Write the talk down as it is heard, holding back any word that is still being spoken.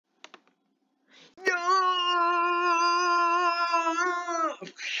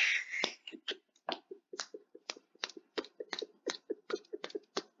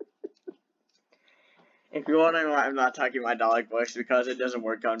You're wondering why I'm not talking my Dalek voice, because it doesn't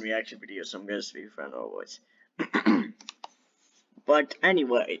work on reaction videos, so I'm gonna speak for another voice. But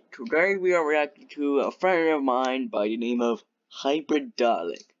anyway, today we are reacting to a friend of mine by the name of Hybrid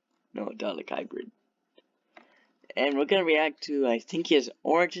Dalek. No, Dalek Hybrid. And we're gonna react to, I think, his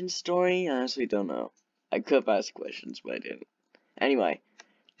origin story. I honestly don't know. I could have asked questions, but I didn't. Anyway,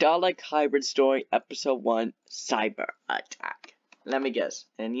 Dalek Hybrid Story, Episode 1, Cyber Attack. Let me guess.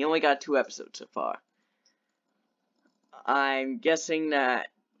 And he only got 2 episodes so far. I'm guessing that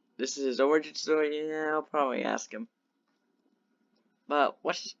this is his origin story. Yeah, I'll probably ask him. But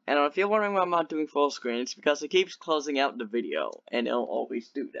and if you're wondering why I'm not doing full screen, it's because it keeps closing out the video, and it'll always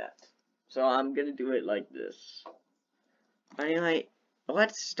do that. So I'm gonna do it like this. Anyway,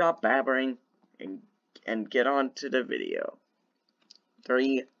 let's stop babbling and get on to the video.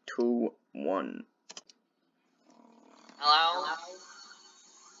 3, 2, 1. Hello?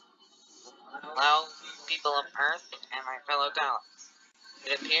 Hello, people of Earth and my fellow Daleks.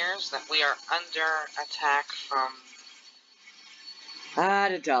 It appears that we are under attack from...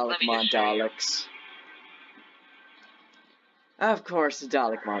 The Dalek Mod Daleks. Of course, the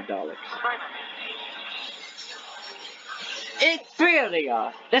Dalek Mod Daleks. It's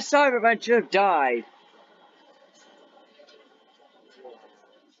failure! The Cybermen should have died!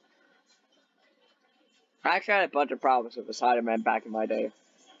 I actually had a bunch of problems with the Cybermen back in my day.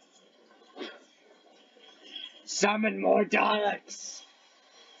 Summon more Daleks!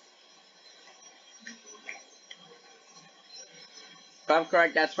 If I'm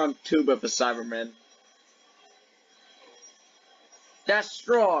correct, that's from Tube of the Cybermen.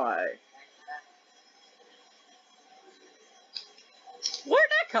 Destroy! Where'd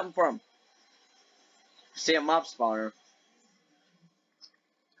that come from? See a mob spawner.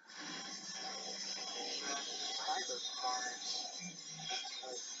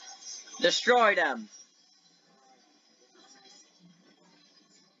 Destroy them!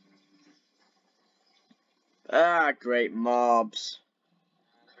 Ah, great mobs.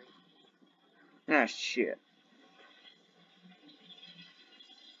 Ah, shit.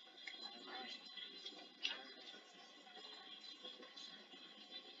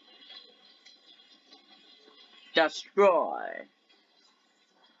 Destroy.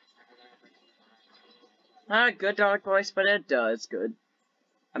 Not a good Dalek voice, but it does good.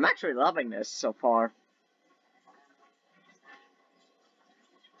 I'm actually loving this so far.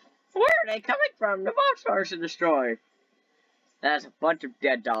 Where are they coming from? The box cars to destroy. That's a bunch of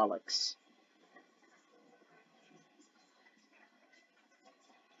dead Daleks.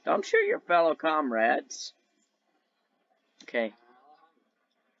 Don't shoot your fellow comrades. Okay.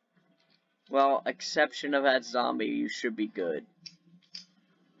 Well, exception of that zombie, you should be good.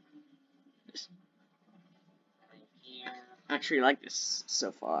 I actually like this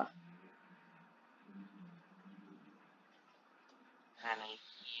so far.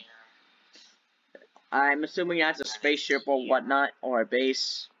 I'm assuming that's a spaceship or whatnot, or a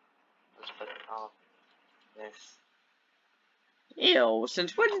base. Let's put all this. Ew,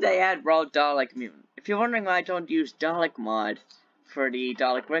 since when did they add raw Dalek mutant? If you're wondering why I don't use Dalek mod for the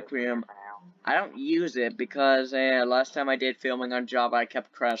Dalek Requiem, I don't use it because last time I did filming on Java I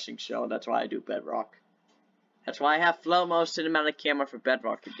kept crashing, so that's why I do Bedrock. That's why I have flow-mo cinematic camera for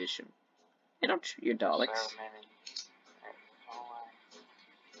Bedrock edition. You don't shoot your Daleks.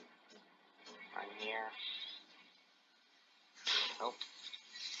 I'm here. Nope.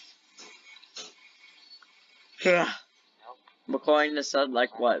 Yeah. Nope. I'm recording this at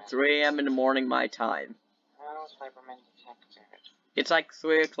like what, 3 AM in the morning my time. Oh, Cybermen detected. It's like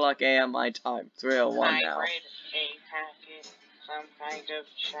 3 o'clock AM my time. 3:01 now. I read a packet. Some kind of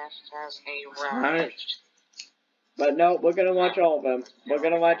chest has arrived. But no, we're gonna watch all of them. We're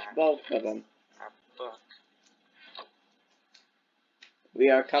gonna watch both of them. A book. We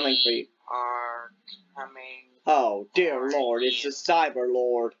are coming for you. Are coming. Oh dear lord, it's the Cyber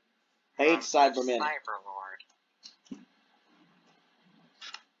Lord. I hate Cybermen. Cyber Lord.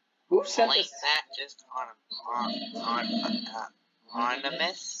 Who sent Ain't this? that just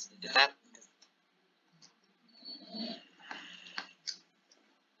anonymous? Is that?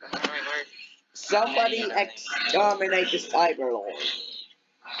 Somebody exterminate the Cyber Lord.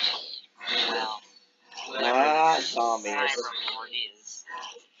 Well, zombies. Cyber Lord is.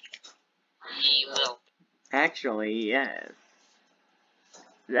 He will. Actually, yes.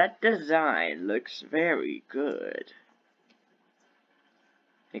 That design looks very good.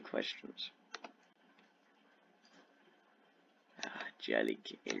 Any questions? Jelly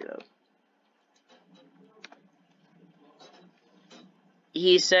Caleb.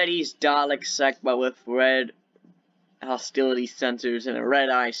 He said he's Dalek sec, but with red hostility sensors and a red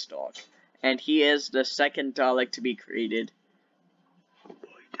eye stalk. and he is the second Dalek to be created.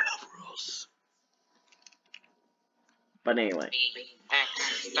 But anyway.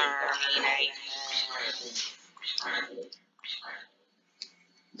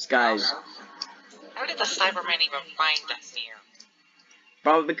 This guy's... How did the Cybermen even find us here?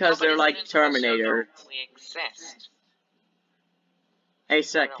 Probably because they're like Terminator. We exist. Hey,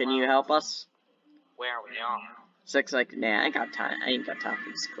 Sec, can you help us? Where we are. Sec's like, nah, I ain't got time for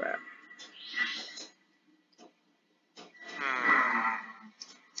this crap.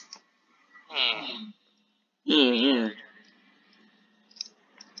 Yeah.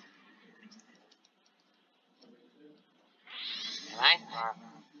 And I thought,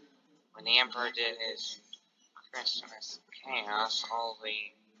 when the Emperor did his Christmas chaos, all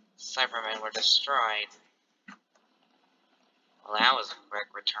the Cybermen were destroyed. Well, that was a quick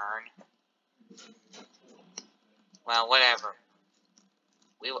return. Well, whatever.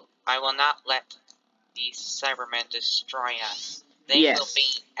 I will not let these Cybermen destroy us. They will be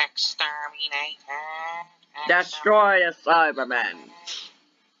exterminated. Destroy the Cybermen.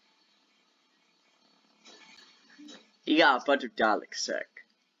 You got a bunch of Daleks, Sec.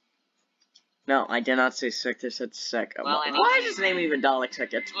 No, I did not say Sec, I said Sec. Well, why is his name even Dalek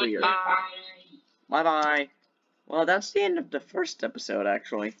Sec? It's weird. Bye-bye. Well, that's the end of the first episode,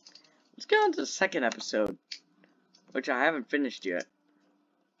 actually. Let's get on to the second episode, which I haven't finished yet.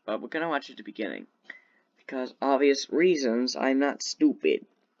 But we're gonna watch it at the beginning. Because obvious reasons, I'm not stupid.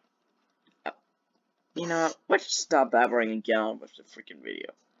 You know what? Let's just stop babbling and get on with the freaking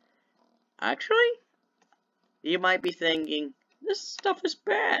video. Actually, you might be thinking, this stuff is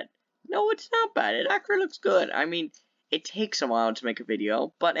bad. No, it's not bad. It actually looks good. I mean, it takes a while to make a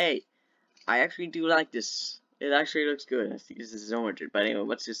video, but hey, I actually do like this. It actually looks good. I think this is origin. But anyway,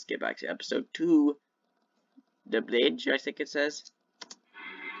 let's just get back to episode 2. The Bridge, I think it says.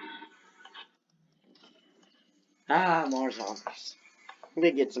 Ah, more zombies. I'm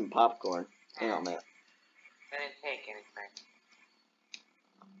gonna get some popcorn. Hang on, man. I didn't take anything.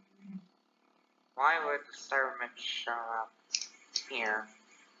 Why would the Cybermen show up here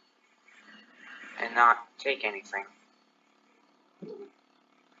and not take anything?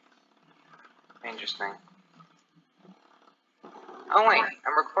 Interesting. Oh wait,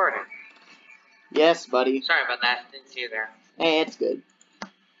 I'm recording. Yes, buddy. Sorry about that, didn't see you there. Hey, it's good.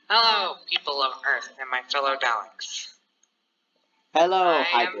 Hello, people of Earth and my fellow Daleks. Hello, I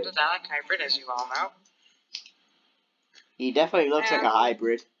hybrid. am the Dalek hybrid, as you all know. He definitely looks like a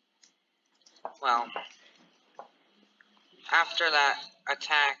hybrid. Well, after that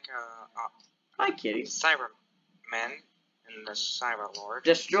attack, Hi, kitty. Cybermen and the Cyberlord.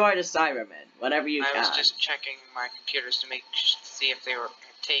 Destroy the Cybermen, whatever you can. I was just checking my computers to see if they had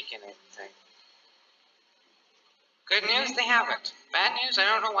taken anything. Good news, they haven't. Bad news, I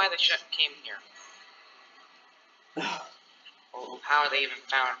don't know why they came here. Or how they even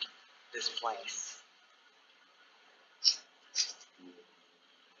found this place.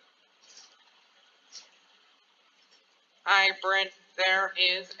 Hybrid, there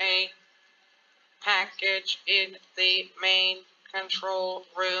is a package in the main control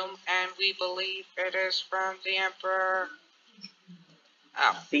room, and we believe it is from the Emperor.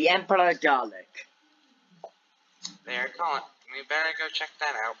 Oh. The Emperor Dalek. They're calling. We better go check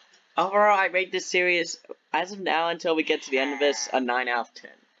that out. Overall, I rate this series, as of now, until we get to the end of this, a 9 out of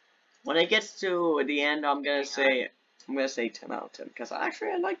 10. When it gets to the end, I'm gonna say 10 out of 10, because I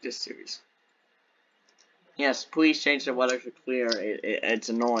like this series. Yes, please change the weather to clear. It's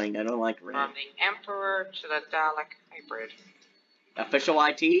annoying. I don't like rain. From the Emperor to the Dalek hybrid. Official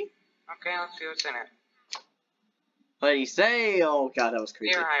IT? Okay, let's see what's in it. What did he say? Oh god, that was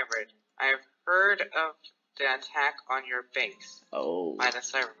creepy. Dear hybrid, I have heard of the attack on your base by the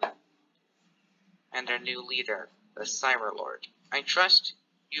Cybermen and their new leader, the Cyberlord. I trust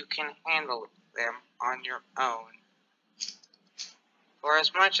you can handle them on your own. For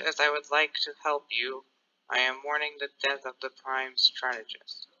as much as I would like to help you, I am mourning the death of the Prime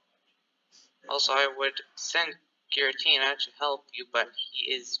Strategist. Also, I would send Giratina to help you, but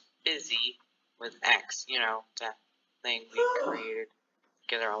he is busy with X, you know, that thing we created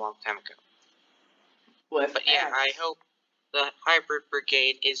together a long time ago. But yeah, I hope the Hybrid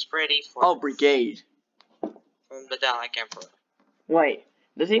Brigade is ready for... Oh, Brigade. From the Dalek Emperor. Wait,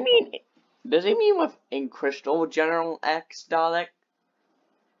 does he mean with in Crystal General X Dalek?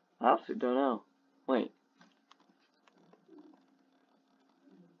 I also don't know. Wait.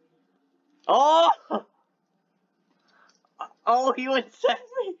 Oh! Oh, he would send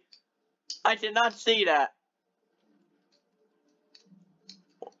me! I did not see that.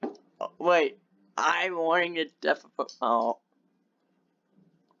 Wait, I'm wearing the death of... Oh.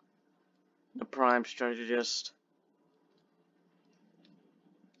 The Prime Strategist.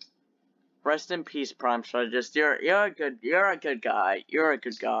 Rest in peace, Prime Strategist. You're a good guy. You're a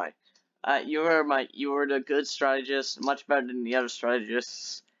good guy. You were the good strategist, much better than the other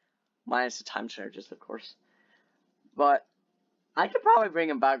strategists, minus the time strategist, of course. But I could probably bring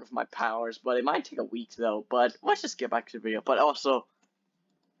him back with my powers, but it might take a week though. But let's just get back to the video. But also,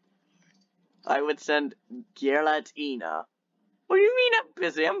 I would send Giratina. What do you mean I'm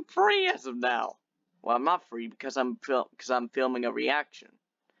busy? I'm free as of now. Well, I'm not free because I'm filming a reaction,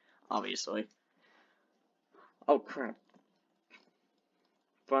 obviously. Oh crap.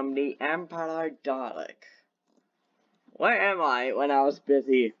 From the Emperor Dalek. Where am I when I was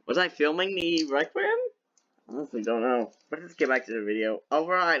busy? Was I filming the Requiem? Honestly, don't know. But let's get back to the video.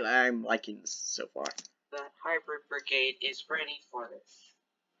 Overall, I'm liking this so far. The Hybrid Brigade is ready for this.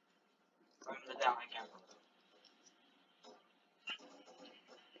 From the Dalek Emperor.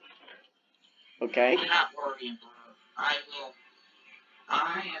 Okay. Do not worry, Emperor. I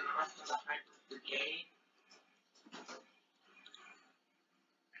and the rest of the Hybrid Brigade.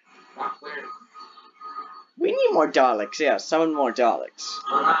 We need more Daleks, yeah, summon more Daleks.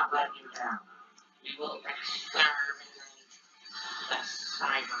 Will not let you down. We will exterminate the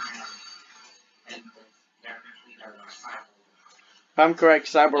Cybermen and their leader, the Cybermen. If I'm correct,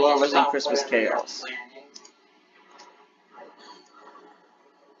 Cyberlord was in Christmas Chaos.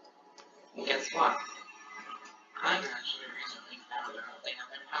 And guess what? I'm actually recently found out they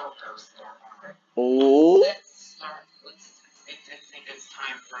have an outpost there. Oh? Let's start. I think it's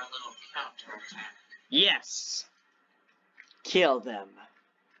time for a little counterattack. Yes! Kill them.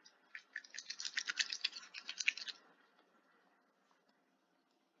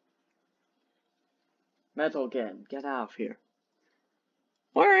 Metal Gen, get out of here.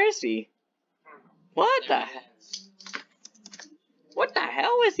 Where is he? What the hell? What the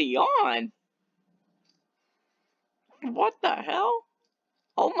hell is he on? What the hell?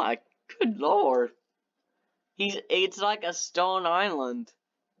 Oh my good lord. It's like a stone island.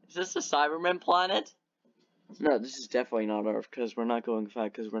 Is this a Cyberman planet? No, this is definitely not Earth, because we're not going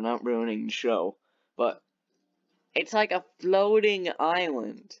fast, because we're not ruining the show. But, it's like a floating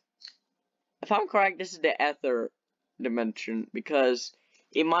island. If I'm correct, this is the Ether dimension, because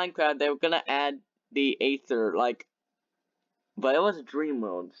in Minecraft, they were gonna add the Aether, like, but it was a dream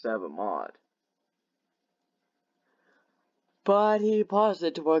world instead of a mod. But he paused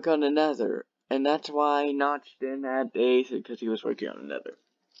it to work on the Nether, and that's why Notch didn't add the Aether, because he was working on the Nether.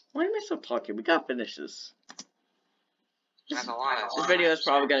 Why am I still talking? We gotta finish this. This video is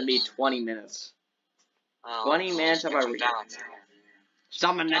probably gonna be 20 minutes. 20 minutes of our reading.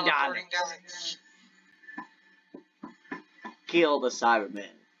 Summon the Daleks. Kill the Cybermen.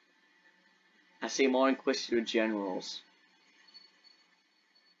 I see more Inquisitor generals.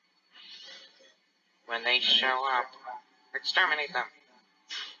 When they show up, exterminate them.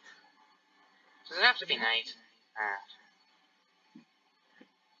 Does it have to be night?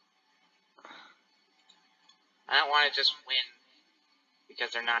 I don't want to just win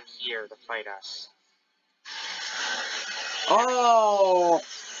because they're not here to fight us. Oh!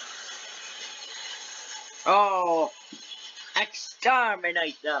 Oh!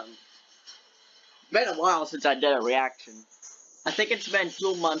 Exterminate them! Been a while since I did a reaction. I think it's been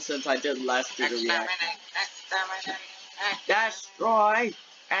 2 months since I did last do the reaction. Destroy!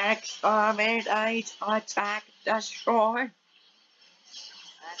 Exterminate! Attack! Destroy!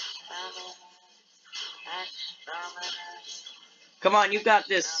 Come on, you got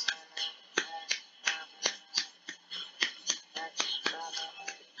this!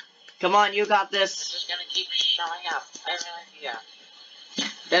 Come on, you got this! It's just gonna keep showing up. I have an idea.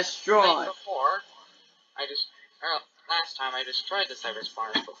 Destroy! Like before, last time I destroyed the cyber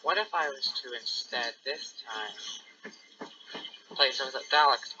spawners, but what if I was to instead, this time, place it with a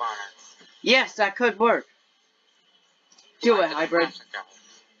Dalek spawner? Yes, that could work! Do it, Hybrid.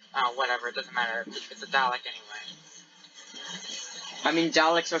 Oh, whatever, it doesn't matter. It's a Dalek anyway. I mean,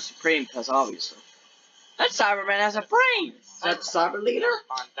 Daleks are supreme, because obviously. That Cyberman has a brain! Is that the Cyber leader?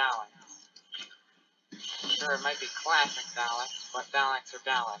 Spawn Dalek. Sure, it might be classic Daleks, but Daleks are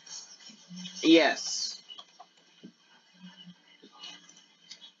Daleks. Yes.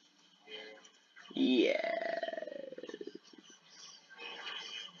 Yeah.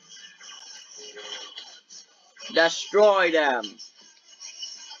 Destroy them!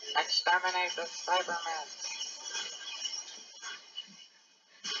 Exterminate the Cybermen!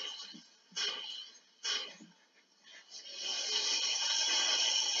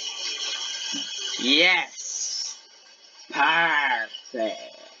 Yes! Perfect!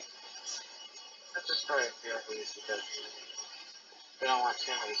 Let's destroy a few of these because We don't want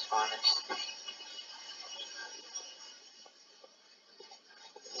too many spawners.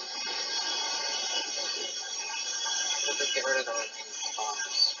 Let's get rid of the remaining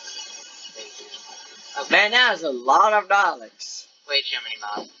spawners. Okay. Man, that was a lot of Daleks. Way too many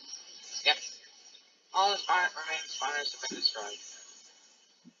mobs. Yep. All the remaining spawners have been destroyed.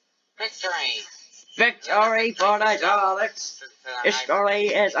 Victory! Victory for the Daleks! History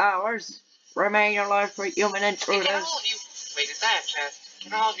is ours. Remain alert for human Hey, intruders. can all of you... Wait, is that a chest?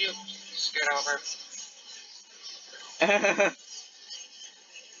 Can all of you scoot over?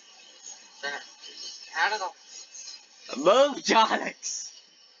 How did the... Move, Daleks!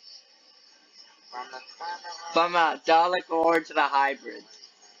 From the farmer... From a Dalek ore to the hybrid.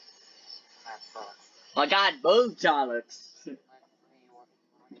 My god, move, Daleks!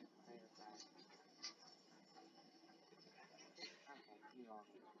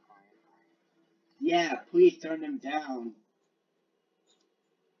 Yeah, please turn them down.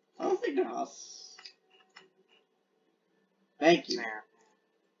 Something else. Thank you. There.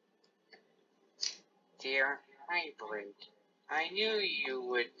 Dear Hybrid, I knew you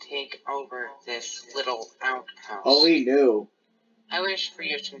would take over this little outpost. Oh, we knew. I wish for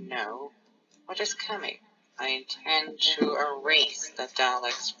you to know what is coming. I intend to erase the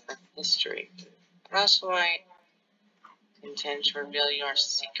Daleks from history. But also I intend to reveal your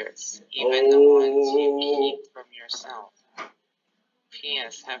secrets, even the ones you keep from yourself.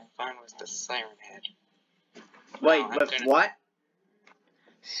 P.S. Have fun with the Siren Head. Wait, I'm but gonna- what?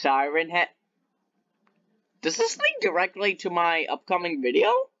 Siren Head? Does this link directly to my upcoming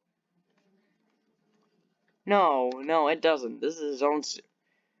video? No, it doesn't. This is his own.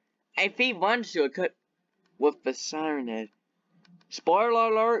 If he wants to, it could. With the Siren Head.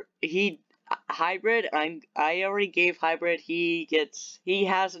 Spoiler alert, Hybrid, I already gave Hybrid, he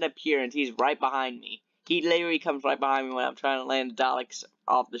has an appearance, he's right behind me. He literally comes right behind me when I'm trying to land the Daleks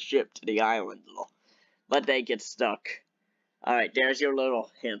off the ship to the island. But they get stuck. Alright, there's your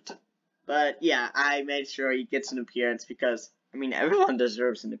little hint. But yeah, I made sure he gets an appearance because, I mean, everyone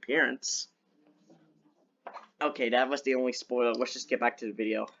deserves an appearance. Okay, that was the only spoiler, let's just get back to the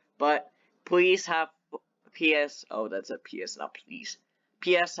video. But, please have P.S. Oh, that's a P.S. not please.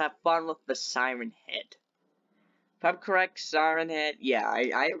 P.S. Have fun with the Siren Head. If I'm correct, Siren Head. Yeah,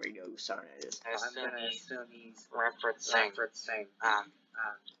 I already know who Siren Head is. Referencing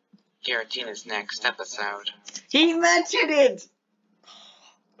Giratina's next episode. He mentioned it!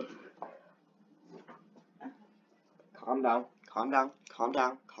 Calm down, calm down, calm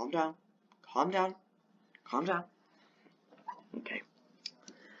down, calm down, calm down, calm down. Okay.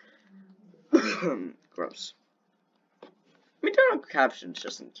 Gross. Let me turn on captions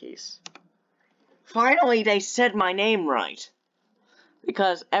just in case. Finally, they said my name right.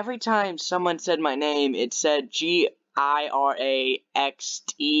 Because every time someone said my name, it said Giraxtiona.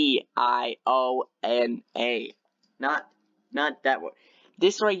 Not that word.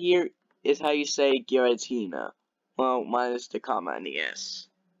 This right here is how you say Giratina. Well, minus the comma and the S.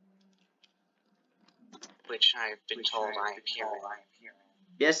 Which I've been told I appear in.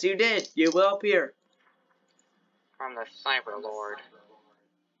 Yes, you did. You will appear. From the Cyber Lord.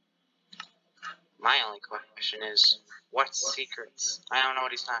 My only question is, what secrets? I don't know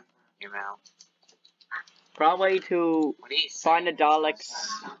what he's talking about. Probably to What he's find the Daleks'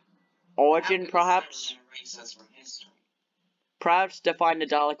 origin, perhaps. Perhaps to find the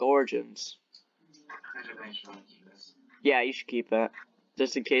Dalek origins. Yeah, you should keep that.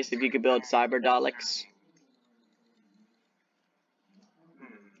 Just in case if you could build Cyber Daleks.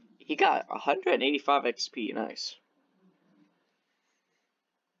 He got 185 XP, nice.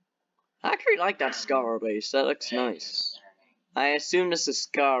 I actually like that Scarrow base, that looks nice. I assume this is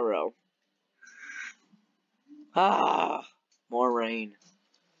Scarrow. Ah, more rain.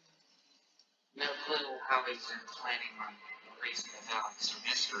 No clue how he's been planning on erasing the Daleks from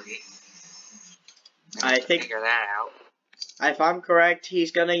history. I think, figure that out. if I'm correct,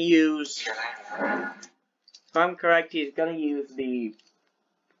 he's gonna use... If I'm correct, he's gonna use the...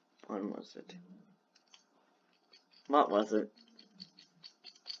 What was it? What was it?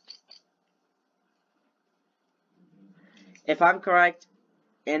 If I'm correct,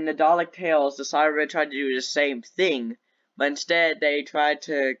 in the Dalek Tales, the Cybermen tried to do the same thing, but instead they tried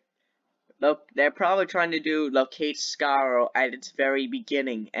to... They're probably trying to do locate Scarrow at its very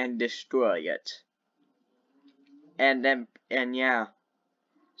beginning and destroy it. And yeah.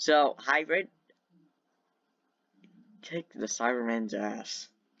 So, Hybrid, kick the Cyberman's ass.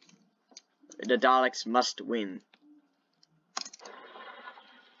 The Daleks must win.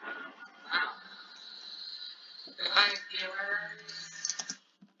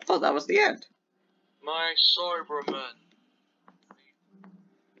 Oh, that was the end. My Cybermen.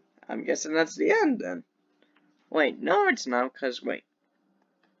 I'm guessing that's the end then. Wait, no, it's not. Cause wait,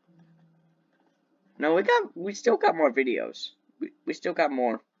 no, we still got more videos. We still got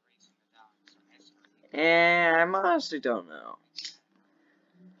more. And I honestly don't know.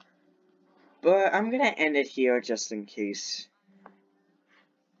 But I'm gonna end it here just in case.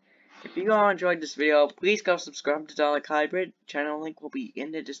 If you all enjoyed this video, please go subscribe to Dalek Hybrid. Channel link will be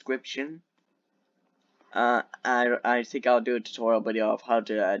in the description. I think I'll do a tutorial video of how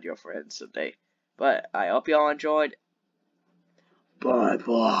to add your friends today. But I hope you all enjoyed. Bye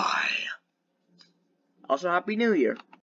bye. Also, Happy New Year.